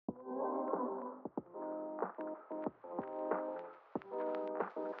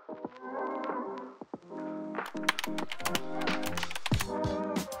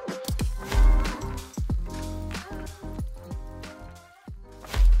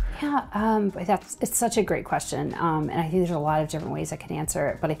Yeah, it's such a great question, and I think there's a lot of different ways I can answer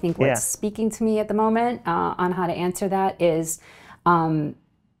it. But I think what's speaking to me at the moment on how to answer that is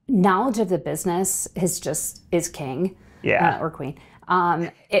knowledge of the business is king, or queen.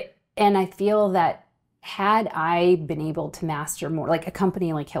 And I feel that had I been able to master more, like a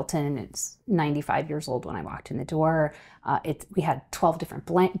company like Hilton, it's 95 years old when I walked in the door. We had 12 different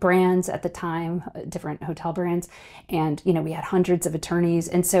brands at the time, different hotel brands. And, we had hundreds of attorneys.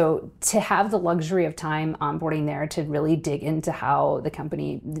 And so to have the luxury of time onboarding there to really dig into how the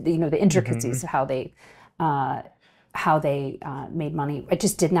company, the intricacies of how they made money, I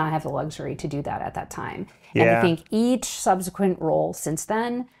just did not have the luxury to do that at that time. And I think each subsequent role since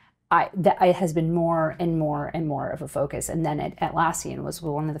then, it has been more and more and more of a focus. And then Atlassian was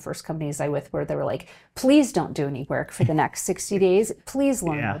one of the first companies I with where they were like, please don't do any work for the next 60 days. Please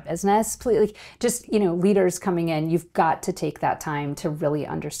learn the business. Please, just, leaders coming in, you've got to take that time to really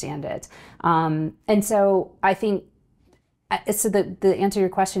understand it. And so I think, so the answer to your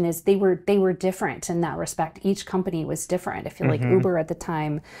question is they were different in that respect. Each company was different. I feel like Uber at the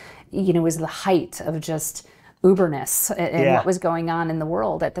time, was the height of just Uberness and what was going on in the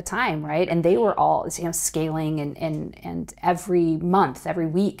world at the time, right? And they were all, scaling, and every month, every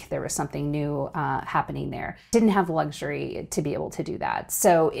week, there was something new happening there. Didn't have the luxury to be able to do that.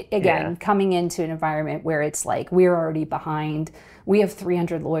 So again, coming into an environment where it's like, we're already behind. We have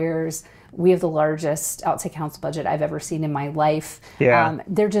 300 lawyers. We have the largest outside counsel budget I've ever seen in my life.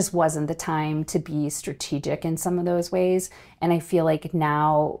 There just wasn't the time to be strategic in some of those ways. And I feel like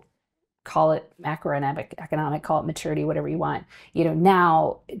now, call it macroeconomic, call it maturity, whatever you want.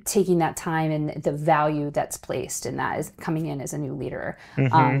 Now taking that time and the value that's placed in that is coming in as a new leader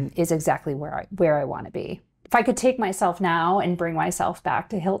is exactly where I want to be. If I could take myself now and bring myself back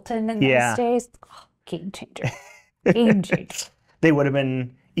to Hilton in those days, game changer, game changer. They would have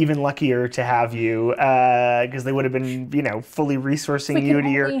been even luckier to have you because they would have been, fully resourcing you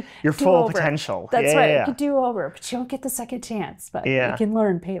to your full potential. That's right. You could do over, but you don't get the second chance. But you can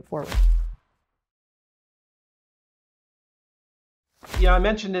learn, pay it forward. I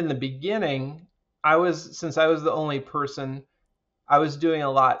mentioned in the beginning, since I was the only person, I was doing a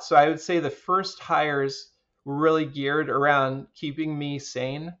lot. So I would say the first hires were really geared around keeping me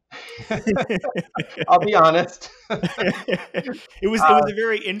sane. I'll be honest. It was a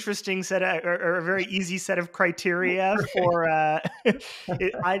very interesting set of, or a very easy set of criteria for,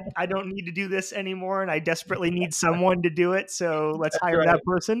 I don't need to do this anymore and I desperately need someone to do it. So let's hire that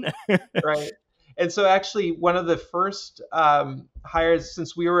person. Right. And so actually one of the first hires,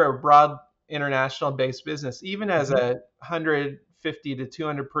 since we were a broad international based business, even as a 150 to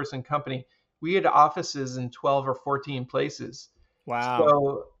 200 person company, we had offices in 12 or 14 places. Wow.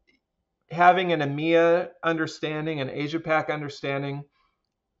 So having an EMEA understanding, an Asia Pac understanding,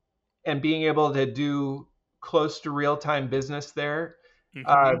 and being able to do close to real-time business there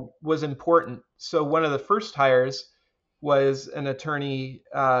was important. So one of the first hires was an attorney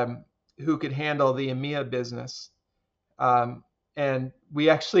who could handle the EMEA business. And we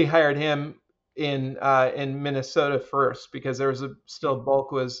actually hired him in Minnesota first because there was still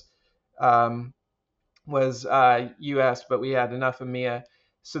bulk was US, but we had enough EMEA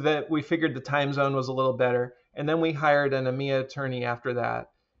so that we figured the time zone was a little better. And then we hired an EMEA attorney after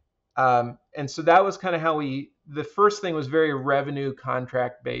that. And so that was kind of how the first thing was very revenue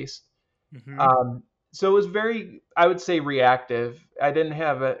contract based. So it was very, I would say, reactive. I didn't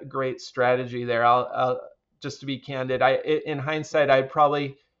have a great strategy there. I'll just to be candid, in hindsight, I'd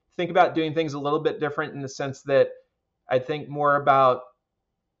probably think about doing things a little bit different in the sense that I think more about,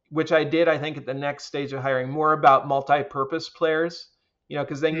 which I did, I think, at the next stage of hiring, more about multi-purpose players,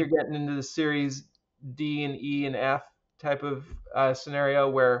 because then you're getting into the series D and E and F type of scenario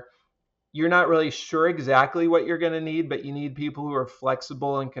where you're not really sure exactly what you're going to need, but you need people who are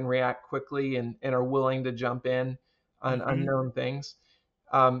flexible and can react quickly and are willing to jump in on unknown things.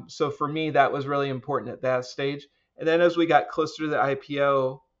 So for me, that was really important at that stage. And then as we got closer to the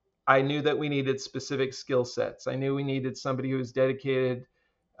IPO, I knew that we needed specific skill sets. I knew we needed somebody who was dedicated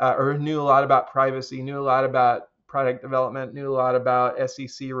or knew a lot about privacy, knew a lot about product development, knew a lot about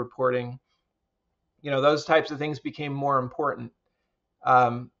SEC reporting. Those types of things became more important.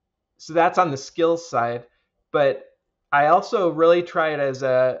 So that's on the skills side. But I also really tried as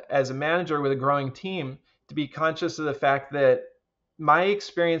a manager with a growing team to be conscious of the fact that my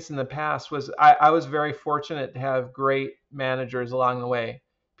experience in the past was I was very fortunate to have great managers along the way,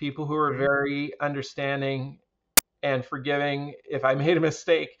 people who were very understanding and forgiving if I made a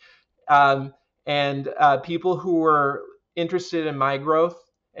mistake. And and people who were interested in my growth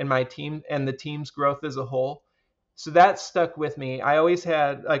and my team and the team's growth as a whole. So that stuck with me. I always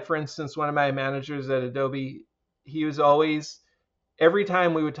had, like, for instance, one of my managers at Adobe, he was always, every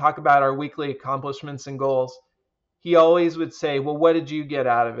time we would talk about our weekly accomplishments and goals, he always would say, well, what did you get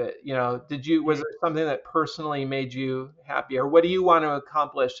out of it? Was there something that personally made you happy? Or what do you want to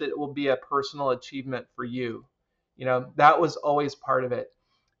accomplish that will be a personal achievement for you? That was always part of it.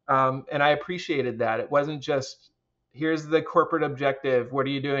 And I appreciated that. It wasn't just, here's the corporate objective. What are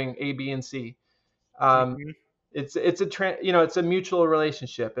you doing? A, B, and C. It's a mutual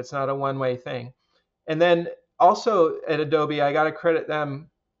relationship. It's not a one-way thing. And then also at Adobe, I got to credit them.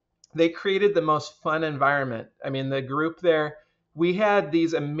 They created the most fun environment. I mean, the group there, we had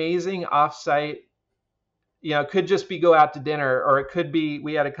these amazing offsite, it could just be go out to dinner, or it could be,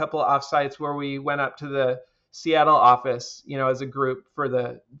 we had a couple of offsites where we went up to the Seattle office, as a group for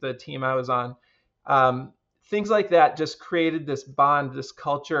the team I was on. Things like that just created this bond, this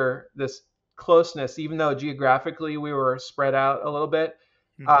culture, this closeness, even though geographically we were spread out a little bit.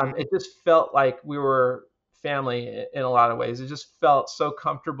 It just felt like we were family in a lot of ways. It just felt so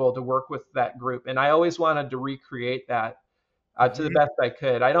comfortable to work with that group. And I always wanted to recreate that to the best I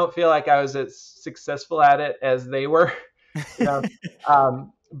could. I don't feel like I was as successful at it as they were,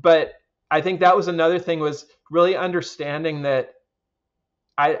 but I think that was another thing, was really understanding that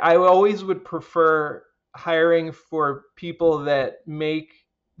I always would prefer hiring for people that make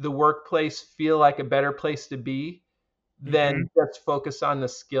the workplace feel like a better place to be than just focus on the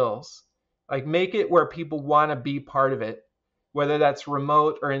skills. Like, make it where people want to be part of it, whether that's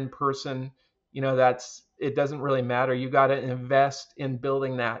remote or in person. It doesn't really matter. You got to invest in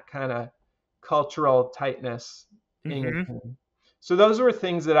building that kind of cultural tightness in your team. So those were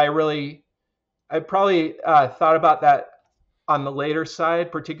things that I probably thought about that on the later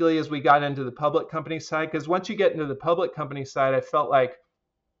side, particularly as we got into the public company side. Because once you get into the public company side, I felt like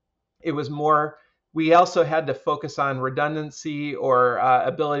it was more, we also had to focus on redundancy or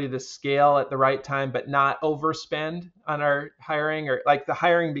ability to scale at the right time, but not overspend on our hiring. Or like, the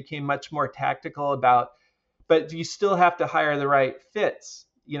hiring became much more tactical about, but you still have to hire the right fits,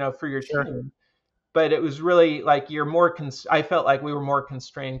 for your team. But it was really like, I felt like we were more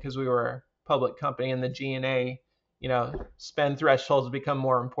constrained because we were a public company, and the G&A, spend thresholds become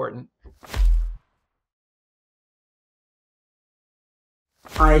more important.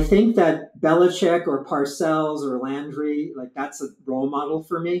 I think that Belichick or Parcells or Landry, like, that's a role model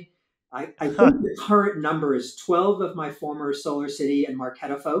for me. I think the current number is 12 of my former Solar City and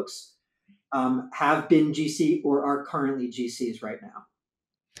Marquetta folks have been GC or are currently GCs right now.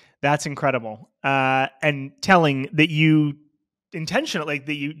 That's incredible. And telling that you intentionally,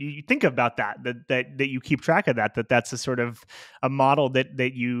 that you think about that you keep track of that's a sort of a model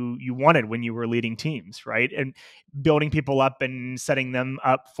that you wanted when you were leading teams, right? And building people up and setting them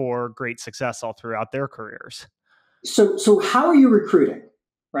up for great success all throughout their careers. So how are you recruiting,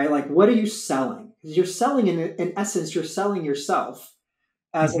 right? Like, what are you selling? Because you're selling, in essence, you're selling yourself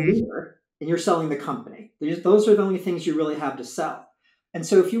as a leader, and you're selling the company. Those are the only things you really have to sell. And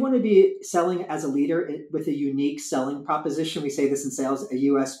so if you want to be selling as a leader with a unique selling proposition, we say this in sales, a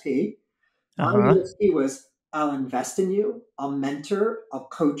USP. My USP was, I'll invest in you, I'll mentor, I'll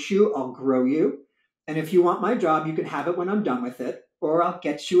coach you, I'll grow you. And if you want my job, you can have it when I'm done with it, or I'll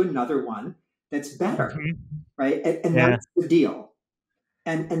get you another one that's better, right? And that's the deal.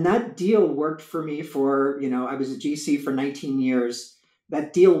 And that deal worked for me for, I was a GC for 19 years.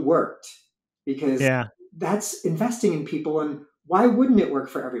 That deal worked because that's investing in people. And why wouldn't it work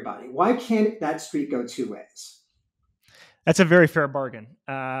for everybody? Why can't that street go two ways? That's a very fair bargain.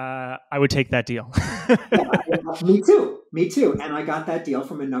 I would take that deal. Me too. And I got that deal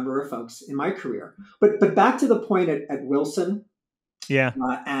from a number of folks in my career. But back to the point at Wilson,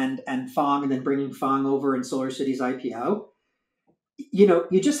 and Fong, and then bringing Fong over in Solar City's IPO.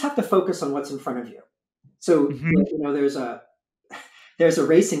 You just have to focus on what's in front of you. So there's a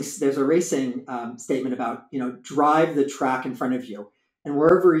racing statement about, drive the track in front of you, and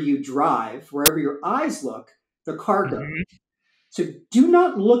wherever you drive, wherever your eyes look, the car goes. So do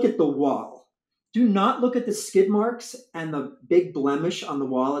not look at the wall. Do not look at the skid marks and the big blemish on the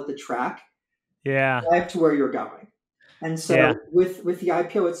wall at the track. Drive to where you're going. And so with the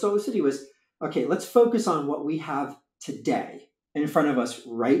IPO at Solar City was, okay, let's focus on what we have today in front of us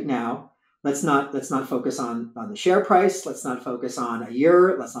right now. Let's not focus on the share price. Let's not focus on a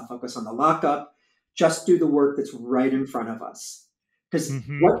year. Let's not focus on the lockup. Just do the work that's right in front of us. Because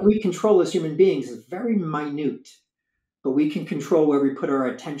what we control as human beings is very minute, but we can control where we put our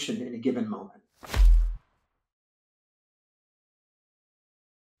attention in a given moment.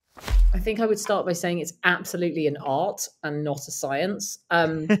 I think I would start by saying it's absolutely an art and not a science,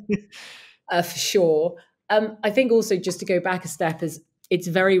 for sure. I think also, just to go back a step, is it's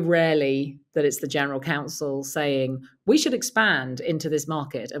very rarely that it's the general counsel saying we should expand into this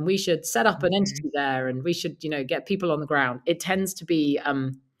market and we should set up an entity there and we should, get people on the ground. It tends to be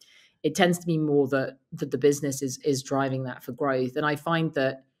more that the business is driving that for growth. And I find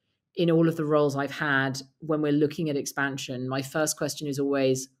that in all of the roles I've had, when we're looking at expansion, my first question is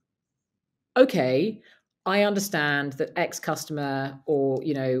always, okay, I understand that X customer or,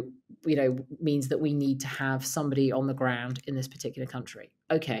 means that we need to have somebody on the ground in this particular country.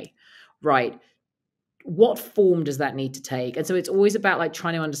 Okay, right. What form does that need to take? And so it's always about like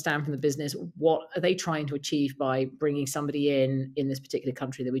trying to understand from the business, what are they trying to achieve by bringing somebody in this particular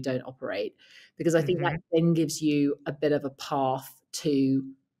country that we don't operate? Because I think that then gives you a bit of a path to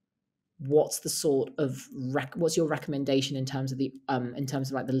what's the sort of what's your recommendation in terms of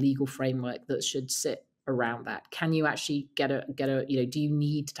like the legal framework that should sit around that? Can you actually get a do you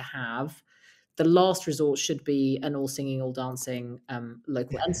need to have, the last resort should be an all singing all dancing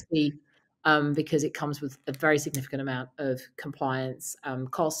local entity, because it comes with a very significant amount of compliance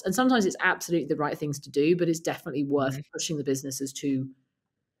costs, and sometimes it's absolutely the right things to do, but it's definitely worth pushing the businesses to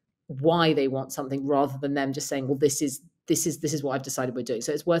why they want something, rather than them just saying, well, this is what I've decided we're doing.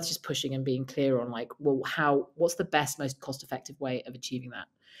 So it's worth just pushing and being clear on like, well, what's the best, most cost-effective way of achieving that?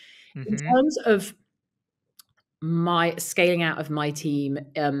 In terms of my scaling out of my team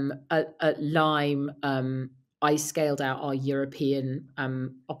at Lime, I scaled out our European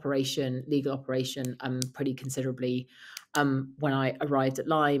legal operation pretty considerably when I arrived at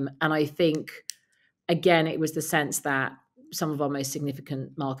Lime. And I think, again, it was the sense that some of our most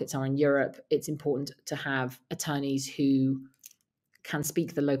significant markets are in Europe. It's important to have attorneys who can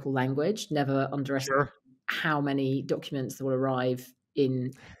speak the local language. Never underestimate how many documents will arrive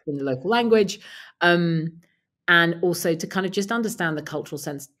in the local language. And also to kind of just understand the cultural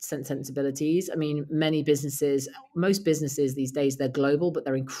sensibilities. I mean, most businesses these days, they're global, but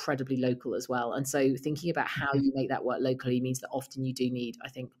they're incredibly local as well. And so thinking about how you make that work locally means that often you do need, I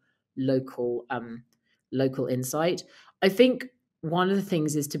think, local insight. I think one of the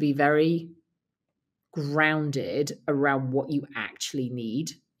things is to be very grounded around what you actually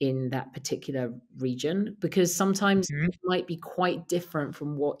need in that particular region, because sometimes it might be quite different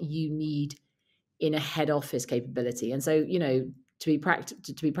from what you need in a head office capability. And so, to be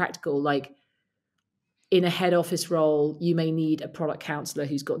practical, like in a head office role, you may need a product counselor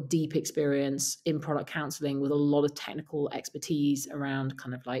who's got deep experience in product counseling with a lot of technical expertise around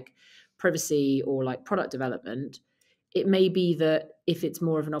kind of like privacy or like product development. It may be that if it's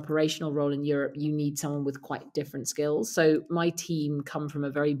more of an operational role in Europe, you need someone with quite different skills. So my team come from a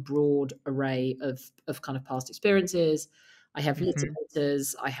very broad array of kind of past experiences. I have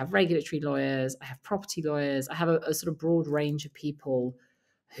litigators, I have regulatory lawyers, I have property lawyers. I have a sort of broad range of people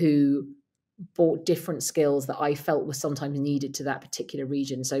who brought different skills that I felt were sometimes needed to that particular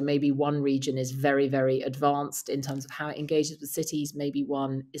region. So maybe one region is very, very advanced in terms of how it engages with cities. Maybe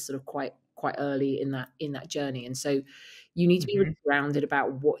one is sort of quite early in that journey. And so you need to be really grounded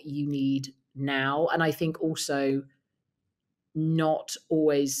about what you need now. And I think also not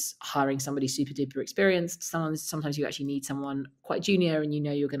always hiring somebody super duper experienced. Sometimes you actually need someone quite junior, and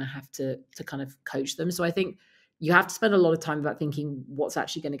you're going to have to kind of coach them. So I think you have to spend a lot of time about thinking what's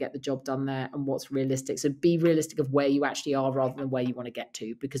actually going to get the job done there and what's realistic. So be realistic of where you actually are rather than where you want to get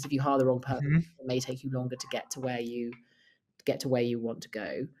to, because if you hire the wrong person, it may take you longer to get to where you want to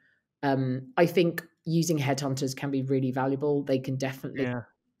go. I think using headhunters can be really valuable. They can definitely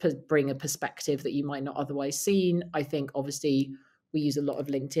bring a perspective that you might not otherwise seen. I think obviously we use a lot of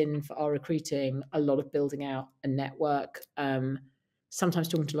LinkedIn for our recruiting, a lot of building out a network. Sometimes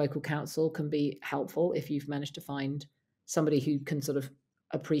talking to local counsel can be helpful if you've managed to find somebody who can sort of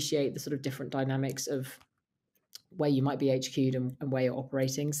appreciate the sort of different dynamics of where you might be HQ'd and where you're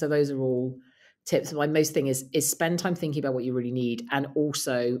operating. So those are all tips. My most thing is spend time thinking about what you really need, and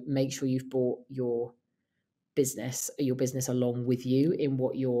also make sure you've brought your business along with you in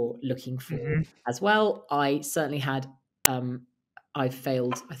what you're looking for as well. I certainly had I've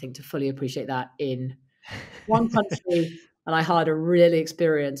failed, I think, to fully appreciate that in one country, and I hired a really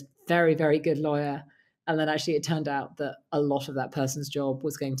experienced, very, very good lawyer. And then actually it turned out that a lot of that person's job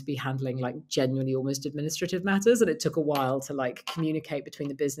was going to be handling like genuinely almost administrative matters. And it took a while to like communicate between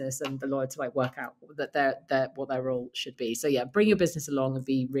the business and the lawyer to like work out that what their role should be. So yeah, bring your business along and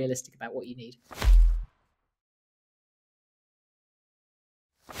be realistic about what you need.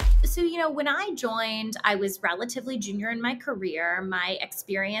 So, when I joined, I was relatively junior in my career. My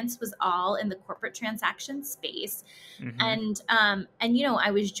experience was all in the corporate transaction space. And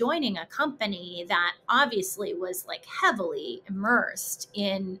I was joining a company that obviously was like heavily immersed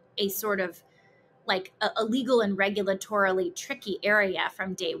in a sort of like a legal and regulatorily tricky area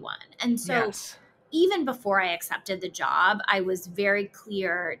from day one. And so even before I accepted the job, I was very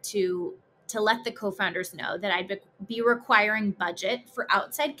clear to let the co-founders know that I'd be requiring budget for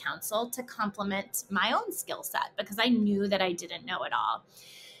outside counsel to complement my own skill set, because I knew that I didn't know it all.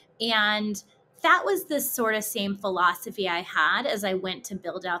 And that was the sort of same philosophy I had as I went to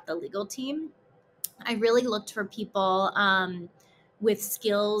build out the legal team. I really looked for people with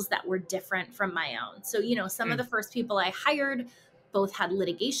skills that were different from my own. So, some of the first people I hired both had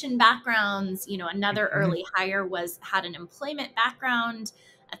litigation backgrounds. Another early hire had an employment background.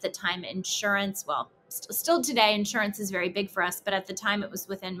 At the time, insurance, well, still today, insurance is very big for us, but at the time it was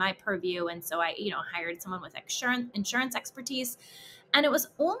within my purview. And so I, hired someone with insurance expertise. And it was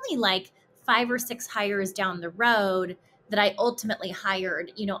only like 5 or 6 hires down the road that I ultimately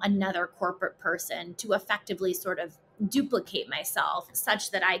hired, another corporate person to effectively sort of duplicate myself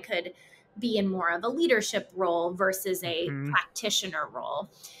such that I could be in more of a leadership role versus a practitioner role.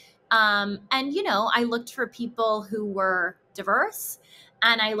 And, I looked for people who were diverse,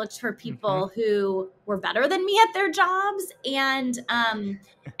 and I looked for people who were better than me at their jobs. And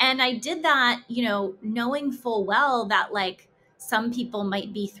I did that, knowing full well that like some people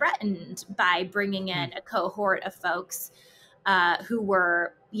might be threatened by bringing in a cohort of folks who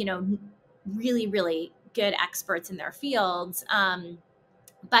were, really, really good experts in their fields.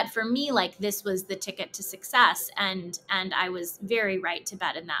 But for me, like, this was the ticket to success. And I was very right to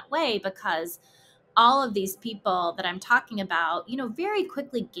bet in that way, because all of these people that I'm talking about, very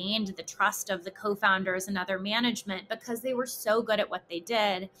quickly gained the trust of the co-founders and other management because they were so good at what they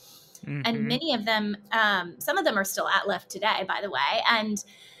did. And many of them, some of them are still at Lyft today, by the way, and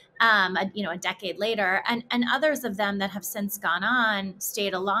a decade later, and others of them that have since gone on,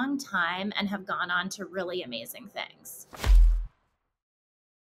 stayed a long time and have gone on to really amazing things.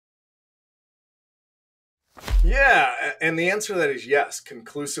 Yeah, and the answer to that is yes,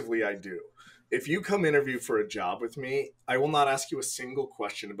 conclusively I do. If you come interview for a job with me, I will not ask you a single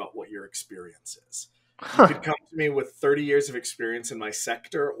question about what your experience is. You could come to me with 30 years of experience in my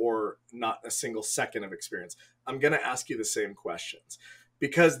sector or not a single second of experience. I'm going to ask you the same questions,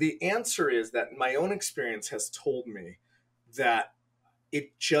 because the answer is that my own experience has told me that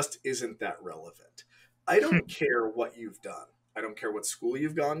it just isn't that relevant. I don't care what you've done. I don't care what school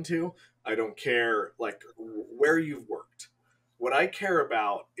you've gone to. I don't care like where you've worked. What I care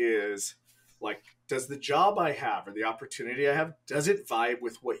about is like, does the job I have or the opportunity I have, does it vibe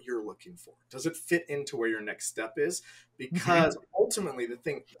with what you're looking for? Does it fit into where your next step is? Because ultimately the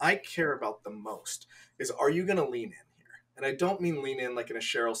thing I care about the most is, are you going to lean in here? And I don't mean lean in like in a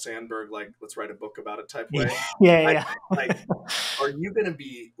Sheryl Sandberg, like let's write a book about it type way. Like, are you going to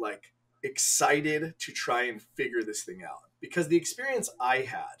be like excited to try and figure this thing out? Because the experience I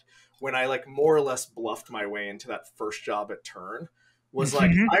had when I like more or less bluffed my way into that first job at Turn was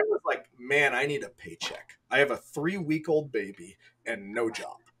like, I was like, man, I need a paycheck. I have a 3-week-old baby and no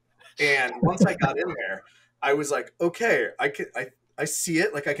job. And once I got in there, I was like, okay, I see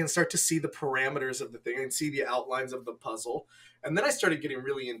it. Like I can start to see the parameters of the thing and see the outlines of the puzzle. And then I started getting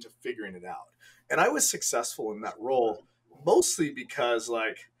really into figuring it out. And I was successful in that role mostly because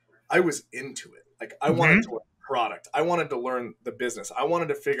like I was into it. Like I wanted to learn product. I wanted to learn the business. I wanted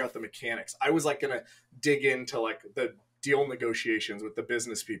to figure out the mechanics. I was like going to dig into like the deal negotiations with the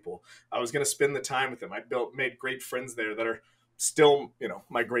business people. I was going to spend the time with them. I made great friends there that are still,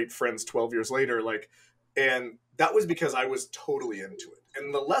 my great friends 12 years later. Like, and that was because I was totally into it.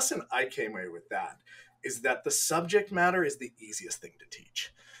 And the lesson I came away with that is that the subject matter is the easiest thing to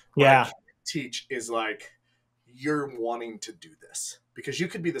teach. What I can't teach is like, you're wanting to do this, because you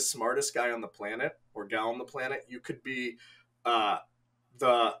could be the smartest guy on the planet or gal on the planet. You could be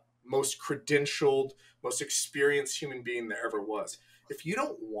the most credentialed, most experienced human being there ever was. If you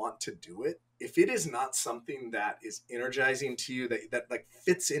don't want to do it, if it is not something that is energizing to you, that like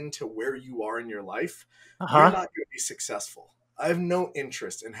fits into where you are in your life, you're not going to be successful. I have no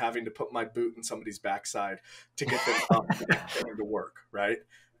interest in having to put my boot in somebody's backside to get them up to work, right?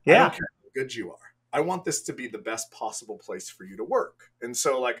 I don't care how good you are. I want this to be the best possible place for you to work. And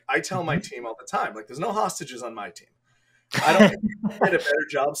so like I tell my team all the time, like there's no hostages on my team. I don't get a better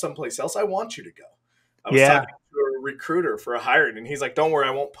job someplace else. I want you to go. I was talking to a recruiter for a hiring and he's like, don't worry,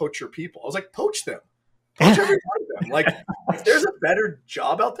 I won't poach your people. I was like, poach them. Coach every one of them. Like, if there's a better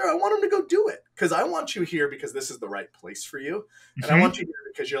job out there, I want them to go do it, because I want you here because this is the right place for you. And I want you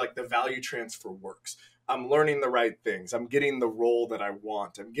here because you're like, the value transfer works. I'm learning the right things. I'm getting the role that I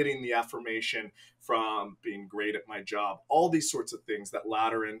want. I'm getting the affirmation from being great at my job. All these sorts of things that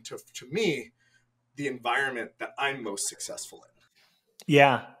ladder into, to me, the environment that I'm most successful in.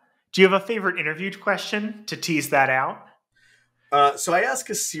 Yeah. Do you have a favorite interview question to tease that out? So I ask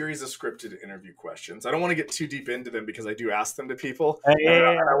a series of scripted interview questions. I don't want to get too deep into them because I do ask them to people.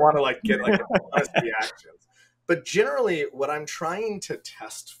 And I want to like get like honest reactions. But generally, what I'm trying to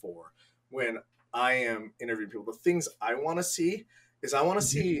test for when I am interviewing people, the things I want to see is I want to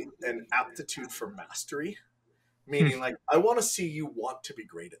see an aptitude for mastery, meaning like I want to see you want to be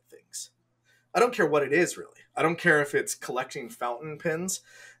great at things. I don't care what it is, really. I don't care if it's collecting fountain pens.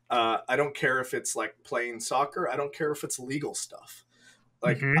 I don't care if it's like playing soccer. I don't care if it's legal stuff.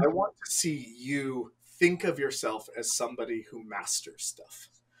 Like, I want to see you think of yourself as somebody who masters stuff.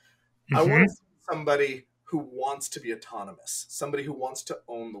 I want to see somebody who wants to be autonomous, somebody who wants to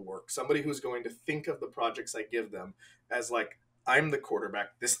own the work, somebody who's going to think of the projects I give them as like, I'm the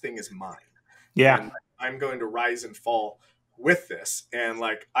quarterback. This thing is mine. Yeah. And I'm going to rise and fall with this. And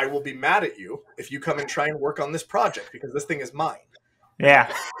like, I will be mad at you if you come and try and work on this project because this thing is mine.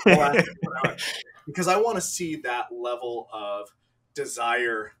 Yeah. Because I want to see that level of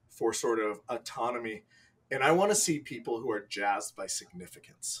desire for sort of autonomy. And I want to see people who are jazzed by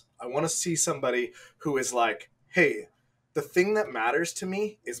significance. I want to see somebody who is like, hey, the thing that matters to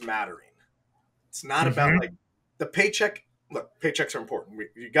me is mattering. It's not about like the paycheck. Look, paychecks are important.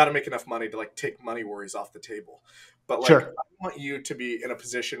 You got to make enough money to like take money worries off the table. But like, I want you to be in a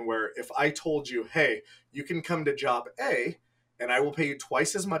position where if I told you, hey, you can come to job A, and I will pay you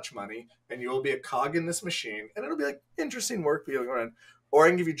twice as much money, and you will be a cog in this machine, and it'll be like interesting work. Or I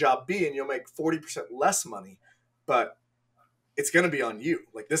can give you job B, and you'll make 40% less money, but it's going to be on you.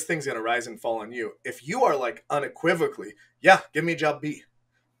 Like, this thing's going to rise and fall on you. If you are like unequivocally, yeah, give me job B.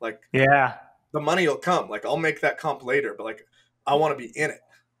 Like, yeah, the money will come. Like, I'll make that comp later, but like, I want to be in it.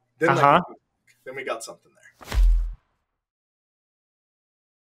 Then, then we got something there.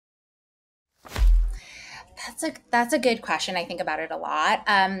 That's a good question. I think about it a lot.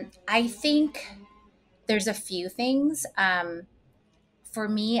 I think there's a few things. For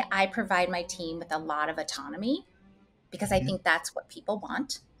me, I provide my team with a lot of autonomy because I think that's what people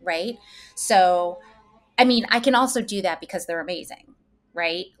want, right? So, I mean, I can also do that because they're amazing,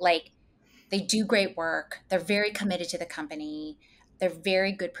 right? Like, they do great work. They're very committed to the company. They're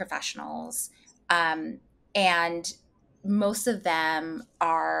very good professionals. And most of them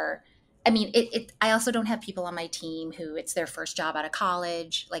are, I mean, I also don't have people on my team who it's their first job out of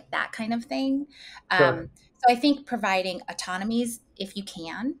college, like that kind of thing. So I think providing autonomies, if you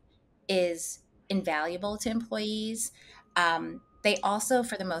can, is invaluable to employees. They also,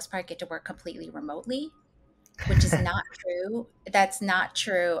 for the most part, get to work completely remotely, which is not true. That's not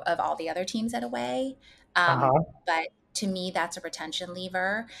true of all the other teams at Away. But to me, that's a retention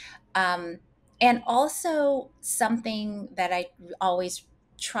lever. And also something that I always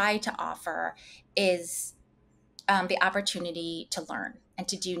try to offer is the opportunity to learn and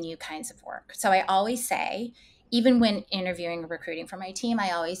to do new kinds of work. So I always say, even when interviewing or recruiting for my team,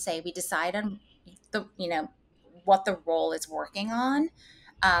 I always say we decide on the, what the role is working on.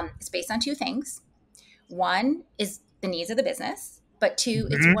 It's based on two things. One is the needs of the business, but two,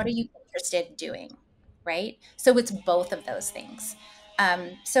 it's what are you interested in doing, right? So it's both of those things.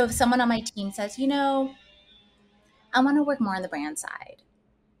 So if someone on my team says, I want to work more on the brand side,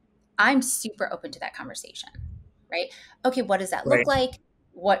 I'm super open to that conversation, right? Okay, what does that look like?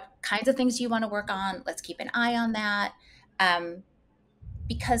 What kinds of things do you want to work on? Let's keep an eye on that.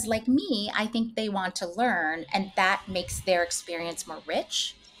 Because like me, I think they want to learn, and that makes their experience more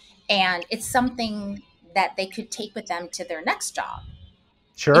rich. And it's something that they could take with them to their next job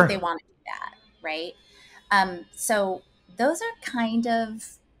if they want to do that, right? So those are kind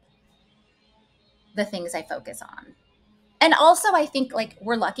of the things I focus on. And also, I think like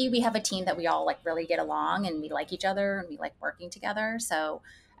we're lucky we have a team that we all like really get along and we like each other and we like working together. So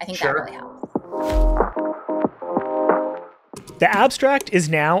I think that really helps. The Abstract is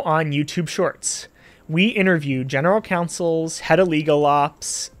now on YouTube Shorts. We interview general counsels, head of legal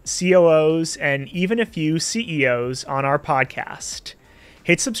ops, COOs, and even a few CEOs on our podcast.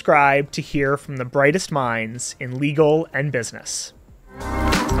 Hit subscribe to hear from the brightest minds in legal and business.